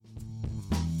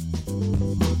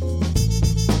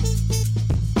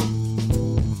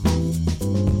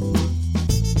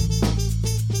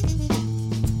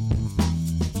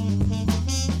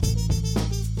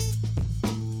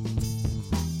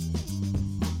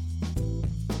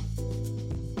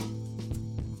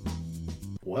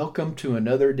Welcome to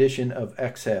another edition of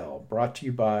Exhale, brought to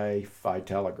you by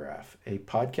Vitelegraph, a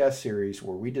podcast series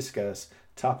where we discuss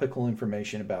topical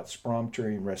information about spirometry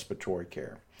and respiratory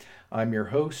care. I'm your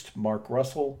host, Mark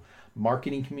Russell,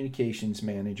 Marketing Communications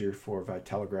Manager for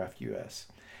Vitelegraph US,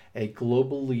 a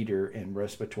global leader in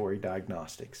respiratory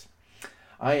diagnostics.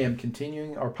 I am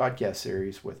continuing our podcast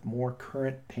series with more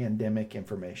current pandemic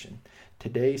information.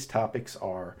 Today's topics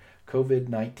are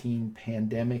COVID-19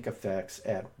 pandemic effects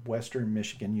at Western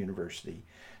Michigan University,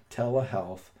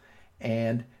 telehealth,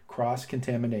 and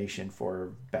cross-contamination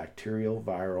for bacterial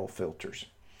viral filters.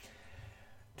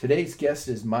 Today's guest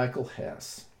is Michael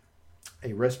Hess,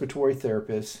 a respiratory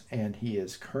therapist, and he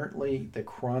is currently the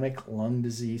chronic lung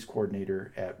disease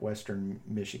coordinator at Western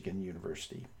Michigan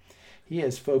University. He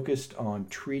has focused on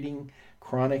treating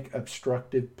chronic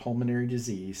obstructive pulmonary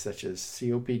disease such as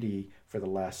COPD for the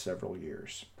last several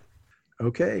years.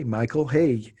 Okay, Michael.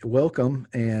 Hey, welcome,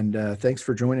 and thanks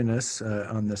for joining us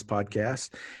on this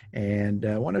podcast. And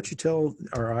why don't you tell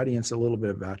our audience a little bit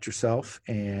about yourself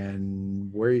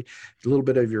and a little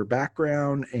bit of your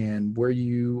background and where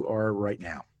you are right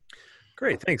now.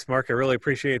 Great. Thanks, Mark. I really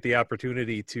appreciate the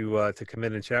opportunity to come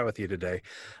in and chat with you today.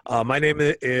 My name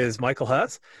is Michael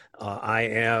Hess.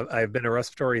 I've been a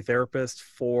respiratory therapist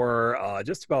for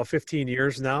just about 15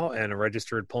 years now and a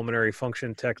registered pulmonary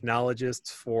function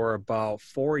technologist for about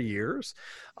 4 years.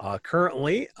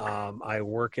 Currently, I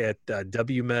work at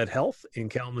WMed Health in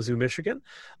Kalamazoo, Michigan,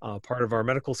 part of our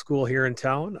medical school here in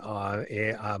town.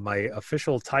 My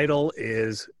official title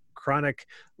is chronic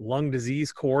lung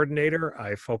disease coordinator.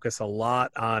 I focus a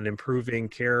lot on improving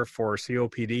care for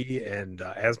COPD and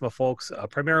asthma folks,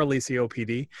 primarily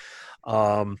COPD,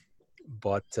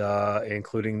 but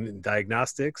including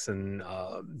diagnostics and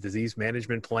disease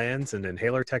management plans and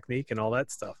inhaler technique and all that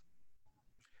stuff.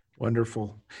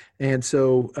 Wonderful. And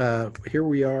so here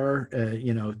we are,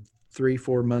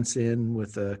 3-4 months in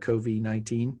with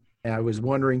COVID-19. I was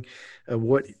wondering,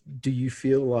 what do you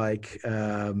feel like,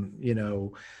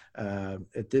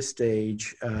 at this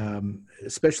stage,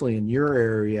 especially in your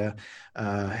area,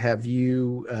 have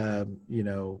you,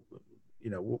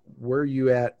 where are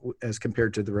you at as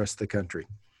compared to the rest of the country?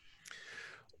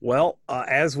 Well,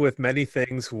 as with many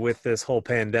things with this whole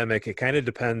pandemic, it kind of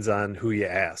depends on who you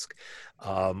ask.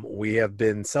 We have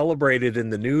been celebrated in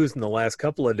the news in the last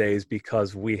couple of days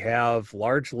because we have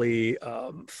largely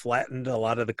flattened a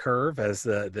lot of the curve, as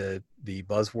the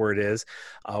buzzword is.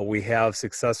 We have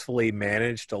successfully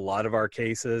managed a lot of our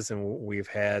cases, and we've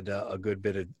had a good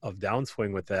bit of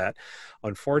downswing with that.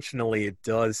 Unfortunately, it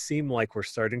does seem like we're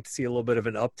starting to see a little bit of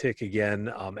an uptick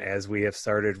again as we have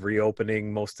started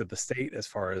reopening most of the state as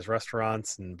far as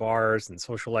restaurants and bars and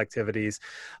social activities.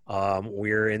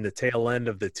 We're in the tail end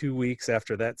of the 2 weeks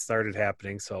after that started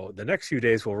happening. So the next few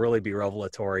days will really be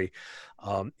revelatory.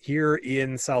 Here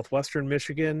in southwestern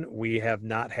Michigan, we have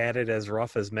not had it as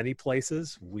rough as many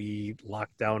places. We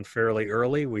locked down fairly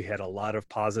early. We had a lot of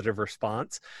positive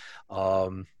response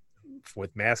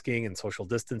with masking and social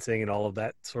distancing and all of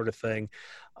that sort of thing.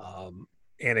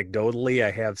 Anecdotally,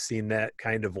 I have seen that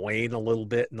kind of wane a little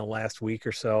bit in the last week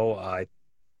or so.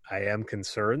 I am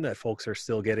concerned that folks are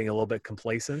still getting a little bit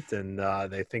complacent and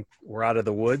they think we're out of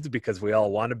the woods because we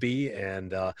all want to be.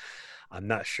 And I'm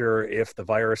not sure if the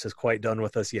virus is quite done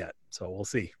with us yet. So we'll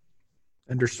see.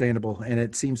 Understandable. And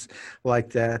it seems like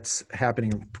that's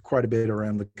happening quite a bit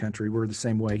around the country. We're the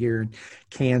same way here in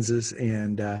Kansas,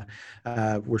 and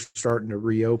we're starting to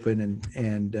reopen,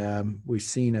 and we've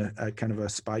seen a kind of a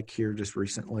spike here just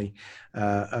recently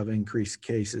of increased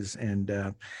cases.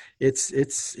 And it's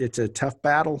a tough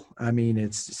battle. I mean,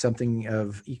 it's something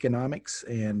of economics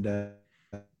and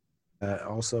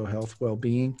also health,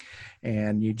 well-being,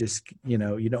 and you just, you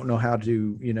don't know how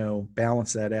to,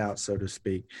 balance that out, so to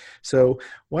speak. So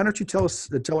why don't you tell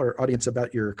our audience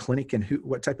about your clinic and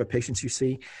what type of patients you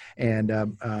see, and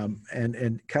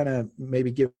kind of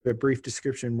maybe give a brief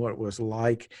description what it was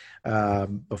like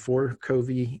before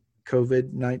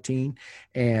COVID-19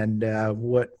 and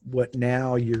what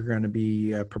now you're going to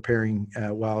be preparing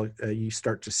while you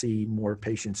start to see more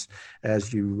patients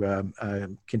as you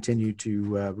continue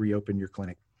to reopen your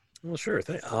clinic. Well, sure.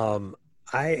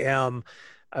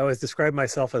 I always describe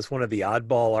myself as one of the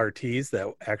oddball RTs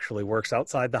that actually works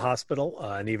outside the hospital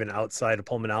and even outside a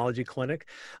pulmonology clinic.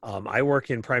 I work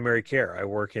in primary care. I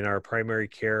work in our primary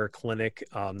care clinic.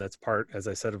 That's part, as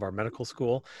I said, of our medical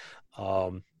school.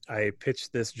 I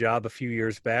pitched this job a few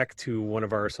years back to one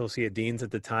of our associate deans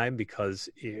at the time because,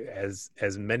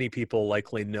 as many people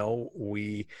likely know,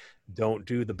 we don't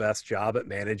do the best job at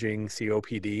managing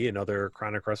COPD and other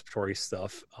chronic respiratory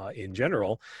stuff in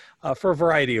general, for a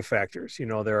variety of factors.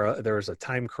 There's a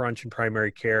time crunch in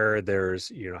primary care.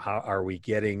 There's, how are we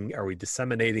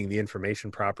disseminating the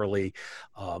information properly?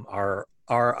 Are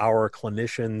our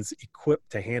clinicians equipped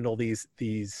to handle these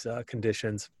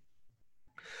conditions?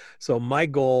 So my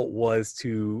goal was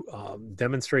to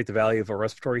demonstrate the value of a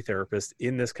respiratory therapist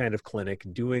in this kind of clinic,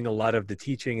 doing a lot of the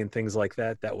teaching and things like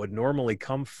that would normally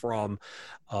come from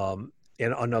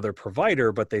another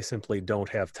provider, but they simply don't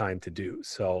have time to do.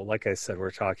 So like I said,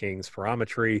 we're talking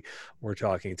spirometry, we're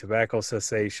talking tobacco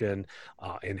cessation,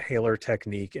 inhaler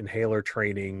technique, inhaler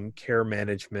training, care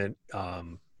management,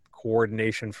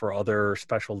 coordination for other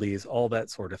specialties, all that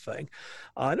sort of thing.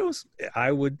 And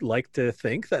I would like to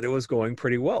think that it was going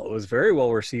pretty well. It was very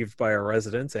well received by our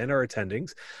residents and our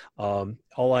attendings.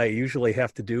 All I usually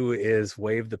have to do is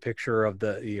wave the picture of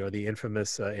the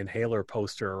infamous inhaler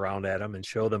poster around at them and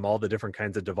show them all the different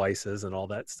kinds of devices and all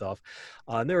that stuff.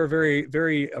 And they were very,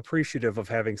 very appreciative of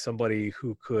having somebody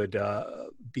who could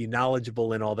be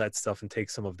knowledgeable in all that stuff and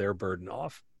take some of their burden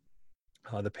off.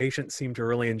 The patients seemed to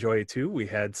really enjoy it too. We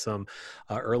had some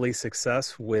early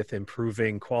success with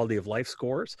improving quality of life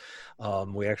scores.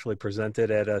 We actually presented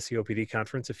at a COPD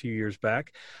conference a few years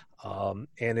back, and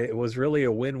it was really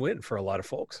a win-win for a lot of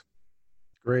folks.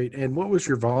 Great. And what was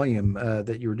your volume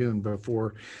that you were doing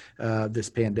before this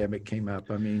pandemic came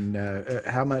up? I mean,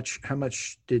 how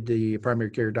much did the primary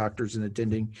care doctors and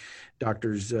attending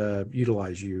doctors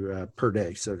utilize you per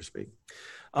day, so to speak?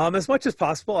 As much as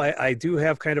possible. I do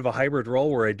have kind of a hybrid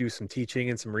role where I do some teaching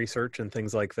and some research and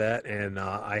things like that. And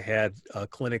I had a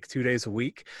clinic 2 days a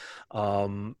week,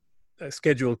 a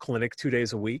scheduled clinic 2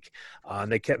 days a week. And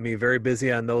they kept me very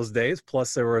busy on those days.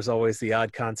 Plus there was always the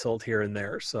odd consult here and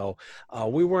there. So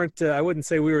we weren't, I wouldn't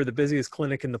say we were the busiest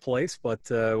clinic in the place, but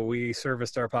we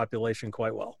serviced our population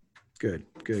quite well.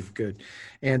 Good.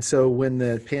 And so when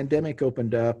the pandemic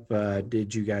opened up,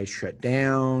 did you guys shut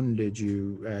down? Did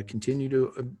you continue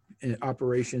to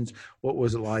operations? What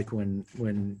was it like when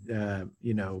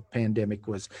pandemic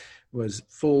was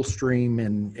full stream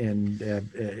and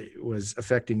was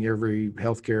affecting every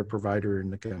healthcare provider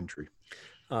in the country?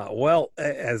 Well,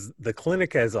 as the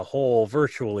clinic as a whole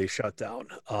virtually shut down,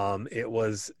 it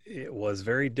was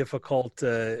very difficult,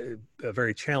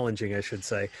 very challenging, I should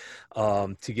say,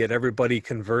 to get everybody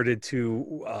converted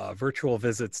to virtual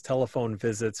visits, telephone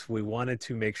visits. We wanted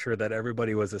to make sure that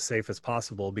everybody was as safe as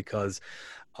possible because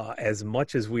as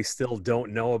much as we still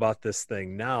don't know about this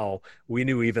thing now, we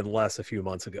knew even less a few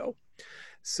months ago.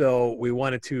 So we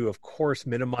wanted to, of course,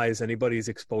 minimize anybody's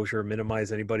exposure,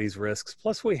 minimize anybody's risks.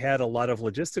 Plus, we had a lot of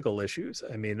logistical issues.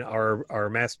 I mean,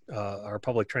 our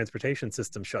public transportation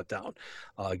system shut down,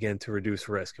 again, to reduce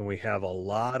risk. And we have a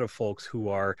lot of folks who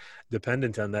are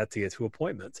dependent on that to get to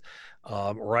appointments.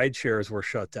 Ride shares were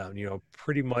shut down.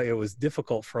 Pretty much it was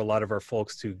difficult for a lot of our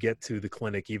folks to get to the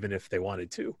clinic, even if they wanted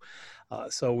to.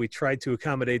 So we tried to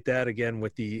accommodate that again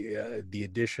with the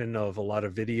addition of a lot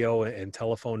of video and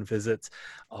telephone visits.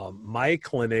 My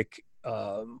clinic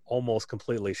almost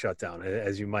completely shut down.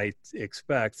 As you might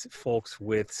expect, folks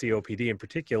with COPD in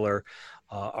particular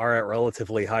are at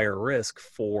relatively higher risk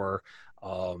for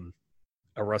a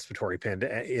respiratory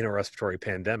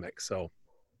pandemic. So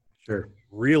sure,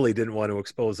 really didn't want to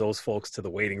expose those folks to the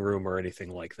waiting room or anything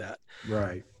like that.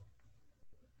 Right.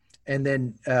 And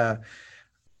then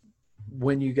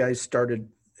when you guys started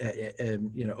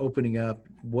opening up,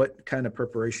 what kind of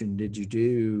preparation did you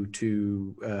do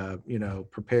to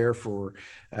prepare for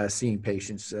seeing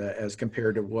patients as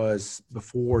compared to was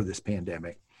before this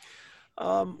pandemic?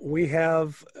 We've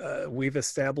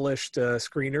established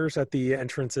screeners at the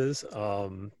entrances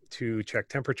to check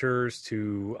temperatures,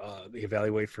 to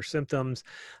evaluate for symptoms.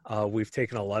 We've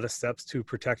taken a lot of steps to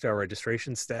protect our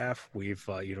registration staff. We've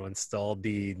installed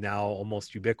the now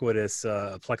almost ubiquitous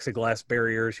plexiglass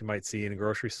barriers you might see in a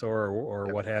grocery store or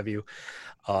what have you.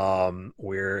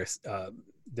 We're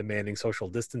demanding social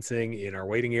distancing in our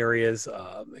waiting areas,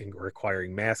 and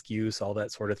requiring mask use, all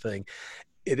that sort of thing.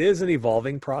 It is an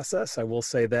evolving process. I will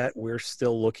say that we're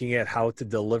still looking at how to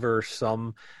deliver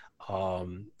some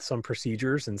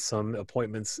procedures and some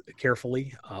appointments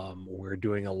carefully. We're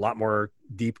doing a lot more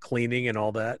deep cleaning and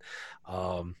all that.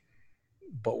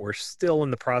 But we're still in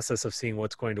the process of seeing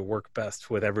what's going to work best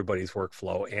with everybody's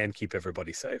workflow and keep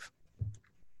everybody safe.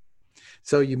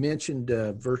 So you mentioned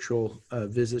virtual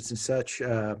visits and such.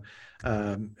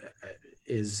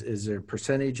 is there a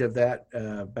percentage of that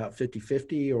about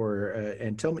 50-50, or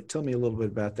and tell me a little bit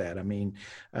about that. I mean,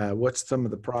 what's some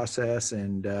of the process,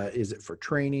 and is it for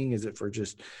training? Is it for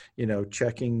just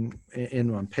checking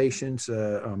in on patients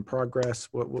on progress?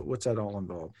 What's that all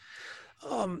involved?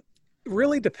 Um,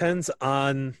 really depends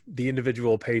on the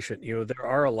individual patient. There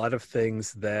are a lot of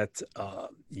things that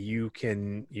you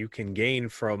can gain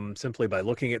from simply by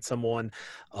looking at someone,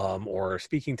 or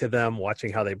speaking to them,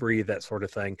 watching how they breathe, that sort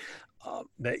of thing,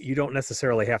 that you don't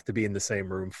necessarily have to be in the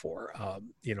same room for.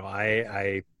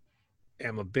 I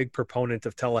am a big proponent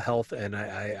of telehealth, and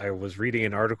I was reading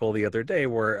an article the other day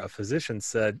where a physician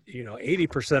said,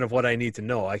 80% of what I need to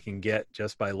know I can get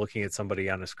just by looking at somebody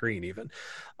on a screen even.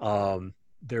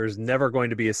 There's never going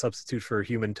to be a substitute for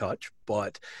human touch,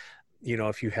 but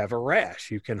if you have a rash,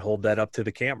 you can hold that up to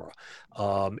the camera.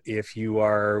 If you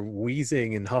are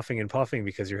wheezing and huffing and puffing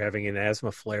because you're having an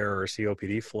asthma flare or a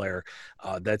COPD flare,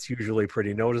 that's usually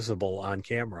pretty noticeable on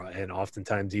camera, and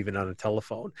oftentimes even on a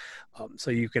telephone.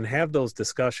 So you can have those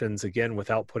discussions again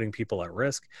without putting people at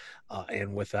risk,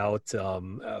 and without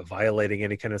violating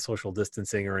any kind of social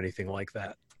distancing or anything like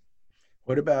that.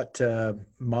 What about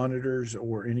monitors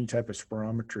or any type of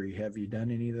spirometry? Have you done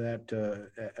any of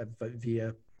that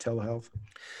via telehealth?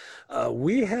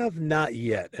 We have not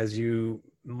yet. As you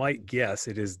might guess,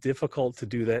 it is difficult to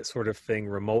do that sort of thing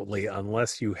remotely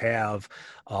unless you have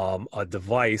a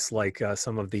device like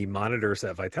some of the monitors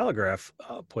that Vitalegraph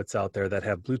puts out there that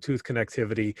have Bluetooth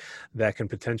connectivity that can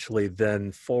potentially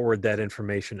then forward that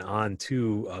information on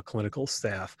to clinical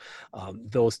staff.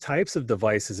 Those types of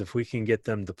devices, if we can get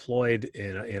them deployed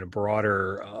in a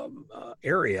broader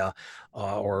area,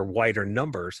 or wider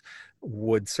numbers,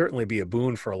 would certainly be a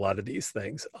boon for a lot of these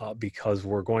things, because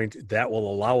that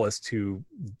will allow us to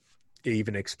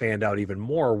even expand out even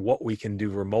more what we can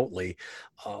do remotely,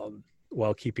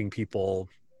 while keeping people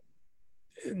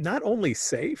not only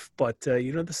safe, but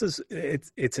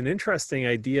it's an interesting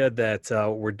idea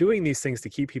that we're doing these things to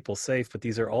keep people safe, but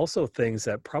these are also things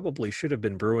that probably should have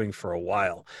been brewing for a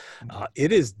while.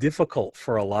 It is difficult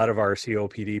for a lot of our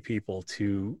COPD people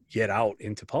to get out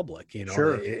into public.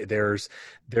 Sure.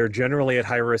 They're generally at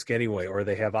high risk anyway, or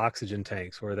they have oxygen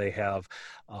tanks, or they have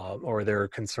or they're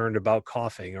concerned about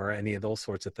coughing or any of those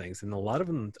sorts of things, and a lot of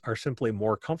them are simply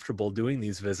more comfortable doing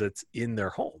these visits in their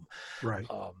home. Right.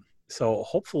 So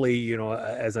hopefully,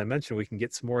 as I mentioned, we can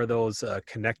get some more of those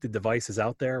connected devices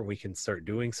out there. We can start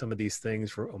doing some of these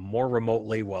things more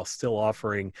remotely while still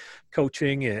offering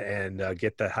coaching, and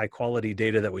get that high quality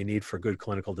data that we need for good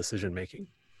clinical decision making.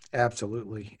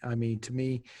 Absolutely. I mean, to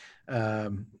me,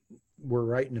 we're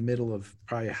right in the middle of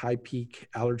probably a high peak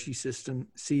allergy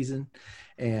season.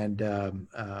 And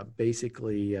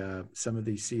basically, some of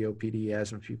these COPD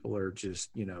asthma people are just,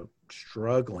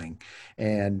 struggling.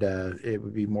 And it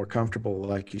would be more comfortable,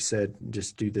 like you said,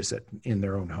 just do this in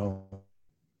their own home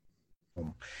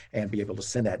and be able to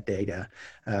send that data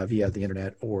via the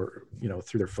internet, or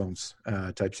through their phones,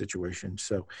 type situation.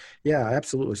 So yeah,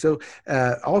 absolutely. So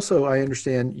also, I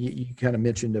understand you kind of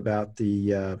mentioned about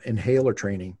the inhaler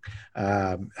training.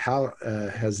 How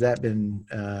has that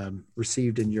been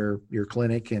received in your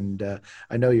clinic? And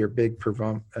I know you're a big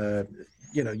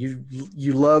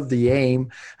you love the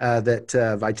AIM that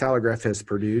Vitalegraph has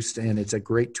produced, and it's a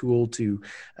great tool to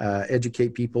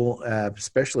educate people,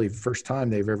 especially the first time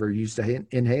they've ever used an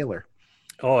inhaler.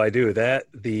 Oh, I do. The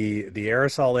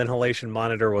aerosol inhalation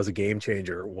monitor was a game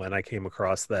changer when I came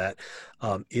across that.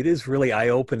 It is really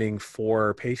eye-opening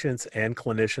for patients and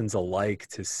clinicians alike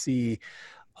to see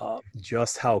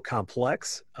just how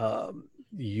complex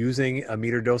using a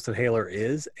meter dose inhaler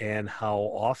is, and how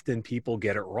often people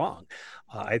get it wrong.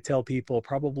 I tell people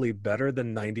probably better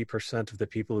than 90% of the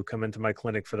people who come into my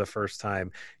clinic for the first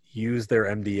time use their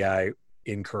MDI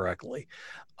incorrectly.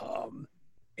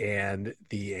 And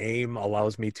the AIM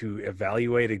allows me to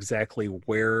evaluate exactly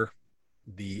where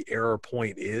the error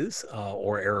point is,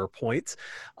 or error points,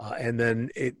 and then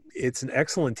it's an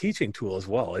excellent teaching tool as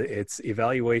well. It's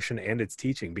evaluation and it's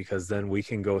teaching, because then we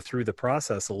can go through the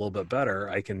process a little bit better.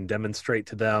 I can demonstrate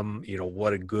to them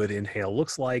what a good inhale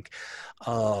looks like,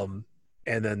 and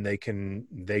then they can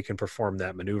perform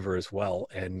that maneuver as well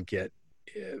and get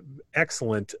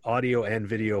excellent audio and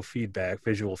visual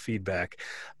feedback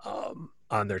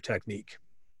on their technique.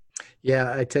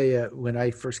 Yeah, I tell you, when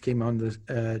I first came on to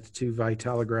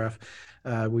Vitalegraph,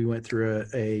 we went through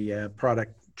a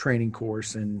product training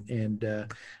course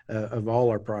of all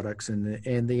our products,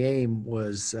 and the AIM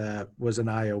was an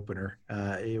eye opener.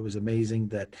 It was amazing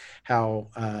that how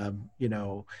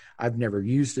I've never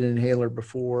used an inhaler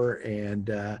before,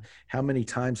 and how many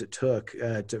times it took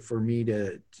for me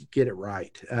to get it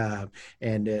right.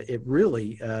 And it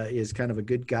really is kind of a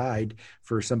good guide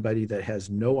for somebody that has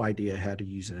no idea how to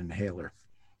use an inhaler.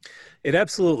 It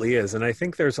absolutely is. And I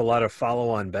think there's a lot of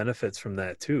follow-on benefits from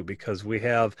that too, because we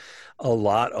have a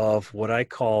lot of what I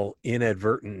call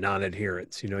inadvertent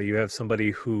non-adherence. You have somebody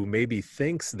who maybe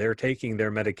thinks they're taking their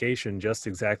medication just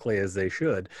exactly as they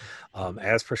should,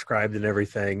 as prescribed and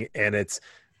everything, and it's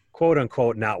quote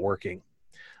unquote not working.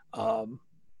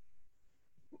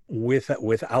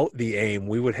 Without the AIM,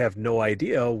 we would have no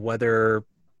idea whether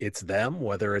it's them,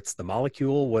 whether it's the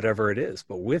molecule, whatever it is.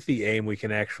 But with the AIM, we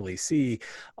can actually see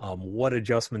what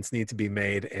adjustments need to be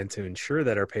made, and to ensure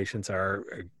that our patients are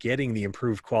getting the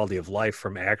improved quality of life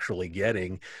from actually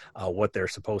getting what they're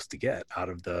supposed to get out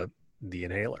of the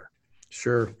inhaler.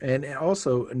 Sure. And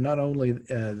also, not only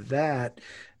that,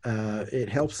 it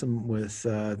helps them with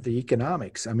the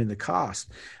economics. I mean, the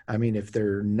cost. I mean, if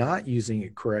they're not using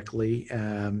it correctly,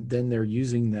 then they're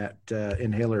using that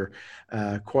inhaler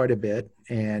quite a bit,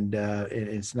 and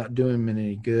it's not doing them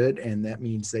any good. And that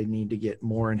means they need to get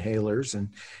more inhalers.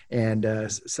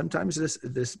 And sometimes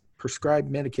this prescribed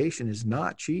medication is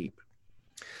not cheap.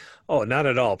 Oh, not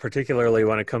at all, particularly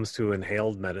when it comes to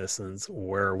inhaled medicines,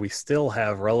 where we still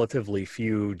have relatively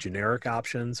few generic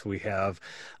options. We have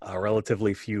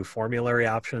relatively few formulary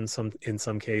options in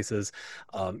some cases.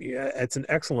 Yeah, it's an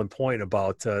excellent point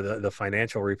about the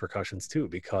financial repercussions too,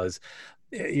 because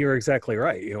you're exactly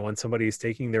right. When somebody's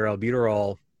taking their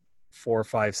albuterol 4,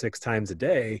 5, 6 times a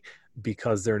day,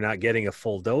 because they're not getting a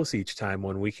full dose each time,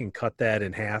 when we can cut that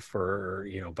in half or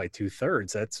by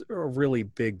 2/3, that's a really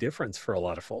big difference for a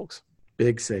lot of folks.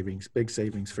 Big savings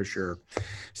for sure.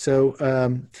 So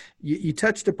you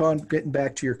touched upon getting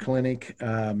back to your clinic,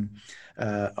 on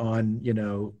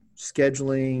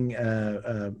scheduling,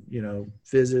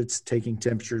 visits, taking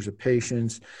temperatures of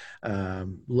patients,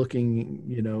 looking,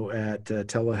 at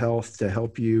telehealth to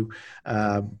help you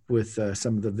with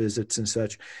some of the visits and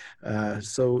such.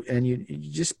 And you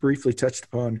just briefly touched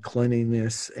upon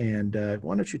cleanliness. And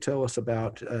why don't you tell us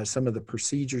about some of the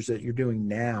procedures that you're doing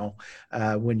now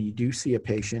when you do see a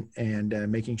patient, and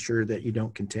making sure that you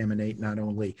don't contaminate not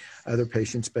only other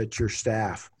patients, but your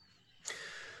staff?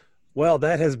 Well,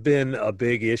 that has been a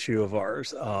big issue of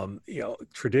ours.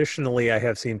 Traditionally, I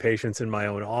have seen patients in my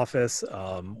own office,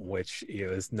 which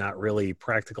is not really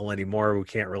practical anymore. We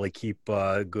can't really keep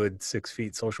good 6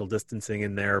 feet social distancing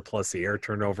in there. Plus, the air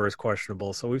turnover is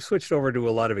questionable. So we've switched over to a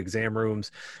lot of exam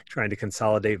rooms, trying to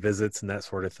consolidate visits and that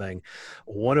sort of thing.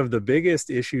 One of the biggest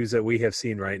issues that we have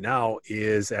seen right now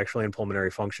is actually in pulmonary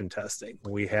function testing.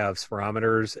 We have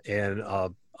spirometers and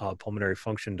a pulmonary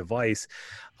function device.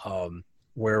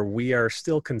 Where we are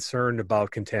still concerned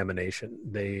about contamination.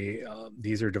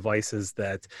 These are devices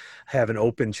that have an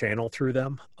open channel through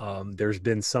them. There's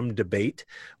been some debate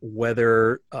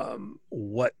whether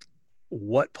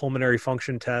what pulmonary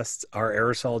function tests are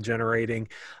aerosol generating.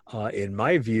 In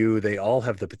my view, they all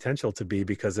have the potential to be,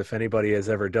 because if anybody has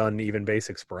ever done even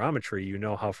basic spirometry, you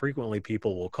know how frequently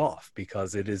people will cough,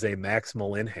 because it is a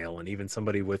maximal inhale. And even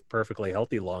somebody with perfectly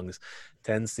healthy lungs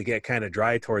tends to get kind of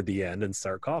dry toward the end and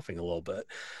start coughing a little bit.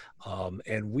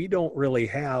 And we don't really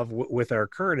have, with our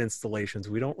current installations,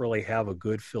 we don't really have a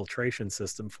good filtration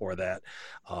system for that.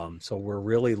 So we're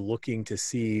really looking to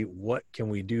see what can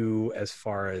we do as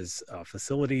far as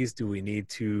facilities. Do we need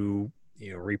to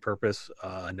repurpose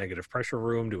a negative pressure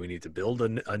room? Do we need to build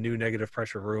a new negative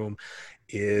pressure room?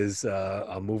 Is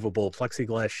a movable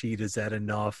plexiglass sheet, is that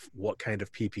enough? What kind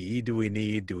of PPE do we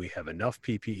need? Do we have enough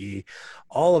PPE?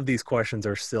 All of these questions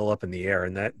are still up in the air,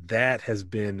 and that has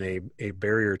been a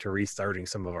barrier to restarting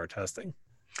some of our testing.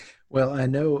 Well, I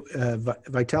know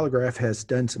Vitalegraph has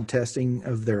done some testing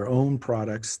of their own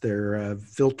products, their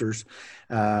filters,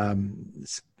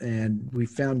 and we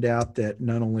found out that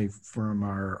not only from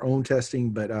our own testing,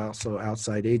 but also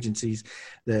outside agencies,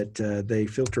 that they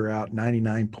filter out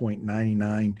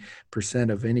 99.99%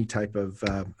 of any type of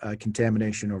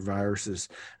contamination or viruses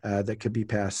that could be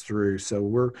passed through. So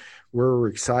we're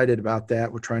excited about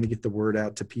that. We're trying to get the word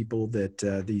out to people that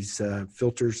these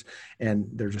filters, and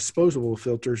they're disposable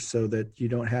filters, so that you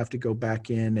don't have to go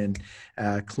back in and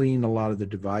clean a lot of the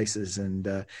devices.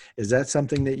 And is that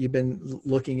something that you've been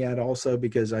looking at also?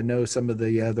 Because I know some of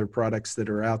the other products that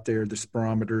are out there, the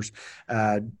spirometers,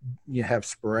 you have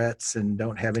spirettes and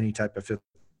don't have any type of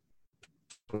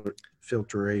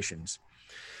filtrations.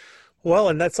 Well,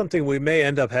 and that's something we may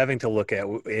end up having to look at.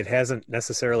 It hasn't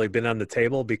necessarily been on the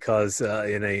table because,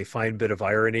 in a fine bit of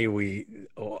irony, we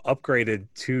upgraded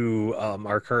to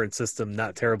our current system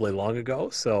not terribly long ago.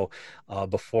 So,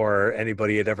 before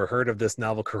anybody had ever heard of this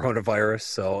novel coronavirus.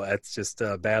 So, that's just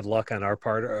bad luck on our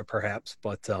part, perhaps.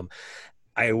 But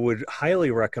I would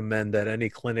highly recommend that any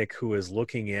clinic who is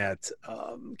looking at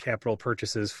capital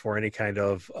purchases for any kind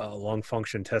of lung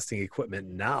function testing equipment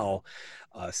now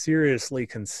seriously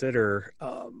consider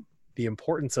the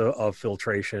importance of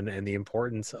filtration and the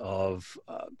importance of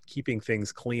keeping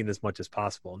things clean as much as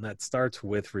possible. And that starts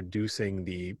with reducing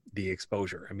the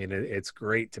exposure. I mean, it's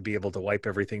great to be able to wipe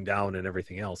everything down and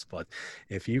everything else, but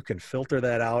if you can filter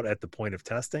that out at the point of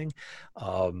testing,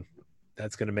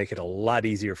 that's going to make it a lot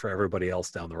easier for everybody else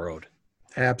down the road.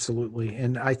 Absolutely.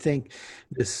 And I think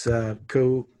this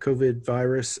COVID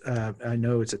virus, I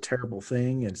know it's a terrible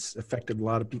thing. It's affected a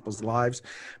lot of people's lives,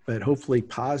 but hopefully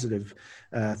positive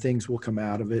things will come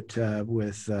out of it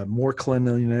with more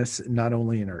cleanliness, not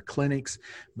only in our clinics,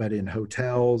 but in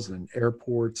hotels and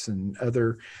airports and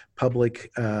other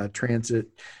public transit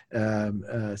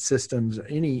systems,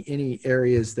 any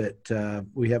areas that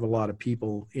we have a lot of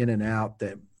people in and out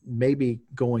that maybe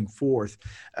going forth,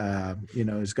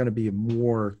 is going to be a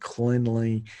more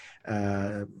cleanly,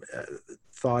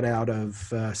 thought out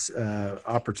of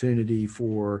opportunity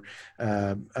for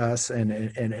us,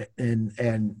 and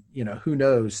who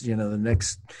knows, the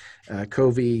next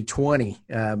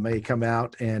COVID-20 may come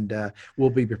out, and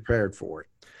we'll be prepared for it.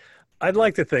 I'd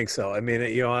like to think so. I mean,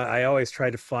 I always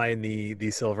try to find the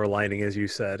silver lining, as you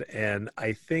said, and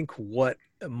I think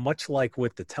much like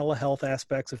with the telehealth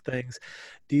aspects of things,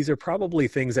 these are probably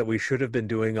things that we should have been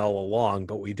doing all along,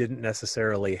 but we didn't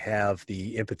necessarily have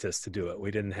the impetus to do it. We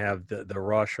didn't have the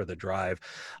rush or the drive.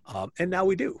 And now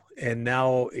we do. And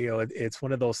now, it's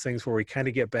one of those things where we kind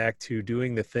of get back to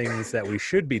doing the things that we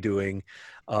should be doing,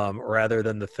 rather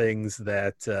than the things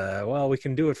that, we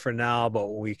can do it for now, but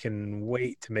we can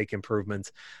wait to make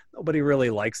improvements. Nobody really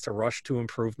likes to rush to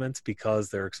improvements because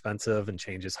they're expensive and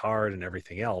change is hard and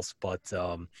everything else. But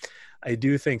I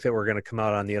do think that we're going to come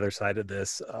out on the other side of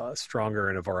this stronger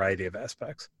in a variety of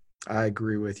aspects. I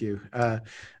agree with you.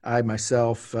 I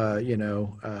myself,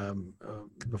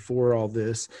 before all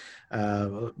this,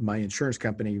 my insurance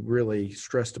company really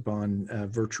stressed upon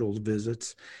virtual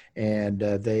visits, and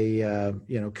they,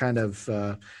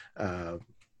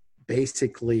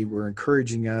 basically we're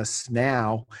encouraging us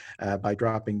now by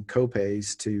dropping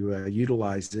copays to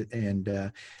utilize it.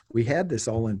 And we had this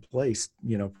all in place,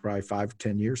 probably 5 or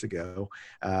 10 years ago,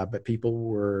 but people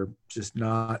were just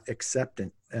not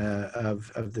acceptant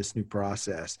of this new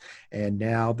process. And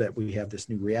now that we have this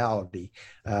new reality,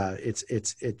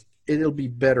 it'll be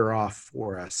better off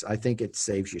for us. I think it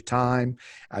saves you time.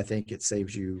 I think it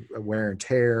saves you wear and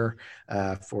tear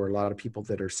for a lot of people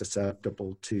that are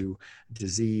susceptible to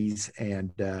disease.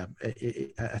 And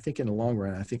I think in the long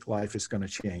run, I think life is going to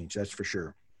change. That's for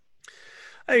sure.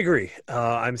 I agree.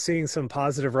 I'm seeing some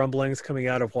positive rumblings coming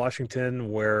out of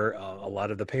Washington where a lot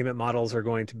of the payment models are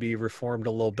going to be reformed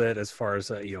a little bit as far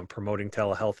as, promoting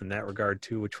telehealth in that regard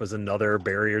too, which was another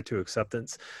barrier to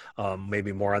acceptance,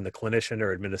 maybe more on the clinician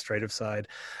or administrative side.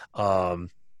 But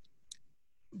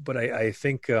I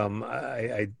think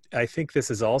I think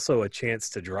this is also a chance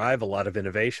to drive a lot of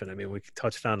innovation. I mean, we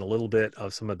touched on a little bit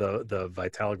of some of the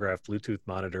Vitalograph Bluetooth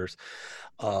monitors.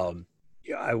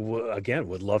 I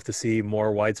would love to see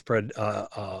more widespread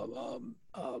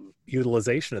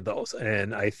utilization of those.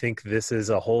 And I think this is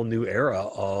a whole new era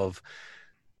of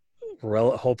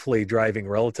hopefully driving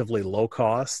relatively low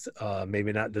cost,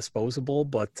 maybe not disposable,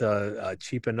 but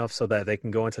cheap enough so that they can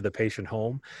go into the patient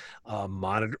home,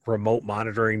 remote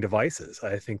monitoring devices.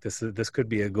 I think this could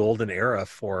be a golden era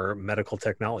for medical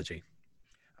technology.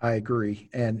 I agree.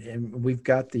 And we've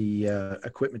got the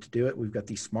equipment to do it. We've got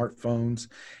these smartphones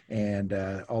and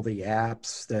all the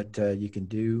apps that you can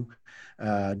do,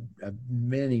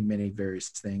 many, many various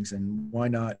things. And why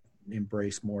not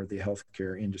embrace more of the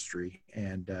healthcare industry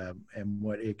and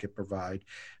what it could provide?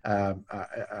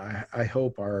 I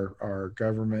hope our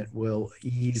government will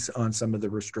ease on some of the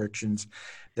restrictions,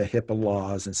 the HIPAA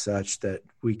laws and such, that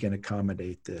we can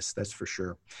accommodate this. That's for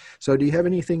sure. So do you have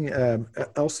anything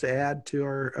else to add to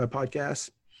our podcast?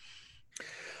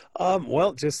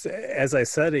 Well, just as I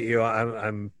said,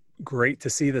 I'm great to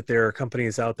see that there are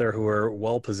companies out there who are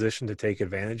well positioned to take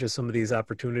advantage of some of these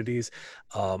opportunities.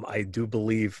 I do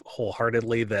believe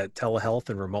wholeheartedly that telehealth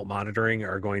and remote monitoring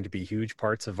are going to be huge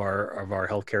parts of our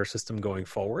healthcare system going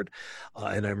forward.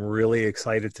 And I'm really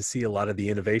excited to see a lot of the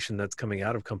innovation that's coming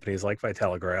out of companies like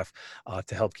Vitalagraph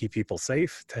to help keep people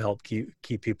safe, to help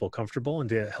keep people comfortable, and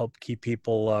to help keep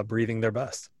people breathing their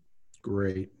best.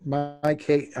 Great. Mike,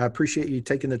 hey, I appreciate you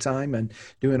taking the time and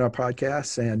doing our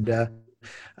podcast. And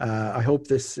I hope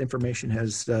this information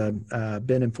has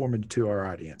been informative to our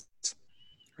audience.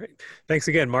 Great. Thanks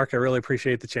again, Mark. I really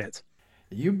appreciate the chance.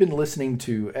 You've been listening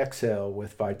to Excel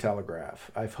with Vitalagraph.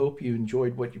 I hope you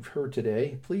enjoyed what you've heard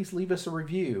today. Please leave us a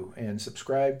review and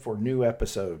subscribe for new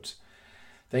episodes.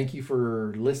 Thank you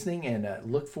for listening, and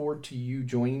look forward to you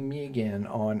joining me again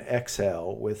on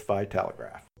Excel with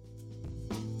Vitalagraph.